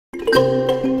Hello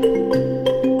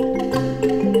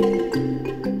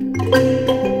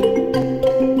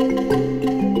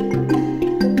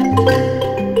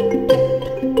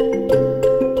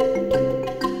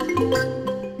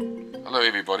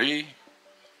everybody,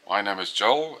 my name is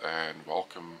Joel and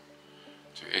welcome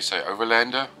to SA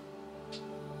Overlander.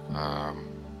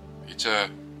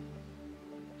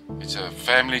 It's a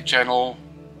family channel.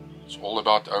 It's all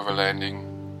about overlanding,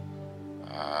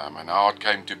 and how it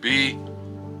came to be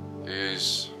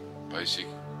is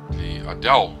basically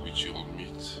Adele, which you'll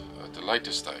meet at a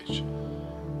later stage.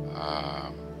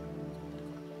 A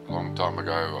long time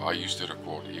ago I used to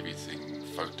record everything,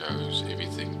 photos,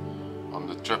 everything on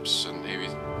the trips and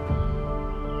everything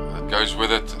that goes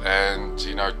with it, and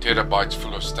you know, terabytes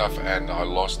full of stuff, and I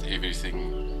lost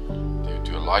everything due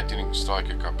to a lightning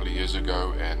strike a couple of years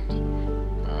ago, and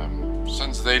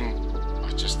since then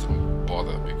I just didn't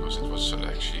bother because it was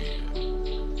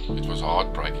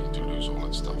heartbreaking to lose all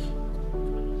that stuff.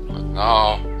 But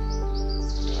now,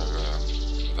 you know,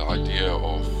 the idea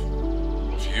of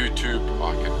YouTube,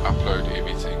 I can upload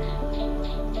everything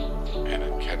and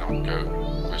it cannot go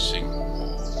missing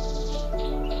or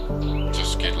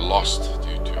just get lost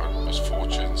due to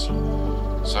misfortunes.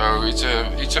 So it's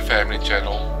a family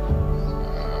channel.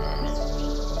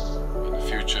 In the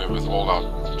future, with all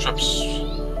our trips,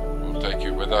 we'll take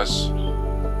you with us,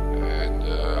 and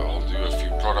I'll do a few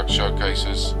product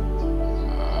showcases,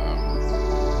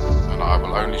 and I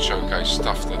will only showcase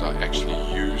stuff that I actually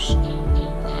use,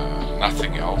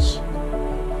 nothing else,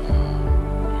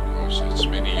 because it's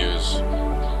many years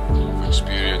of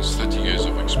experience, 30 years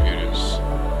of experience,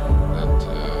 that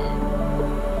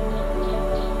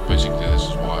basically this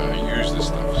is why I use this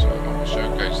stuff. So I want to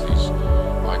showcase these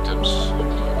items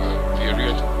over a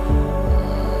period.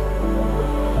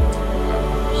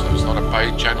 So it's not a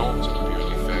paid channel, it's a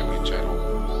purely family channel,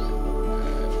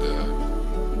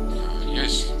 and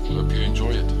yes, hope you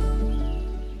enjoy it.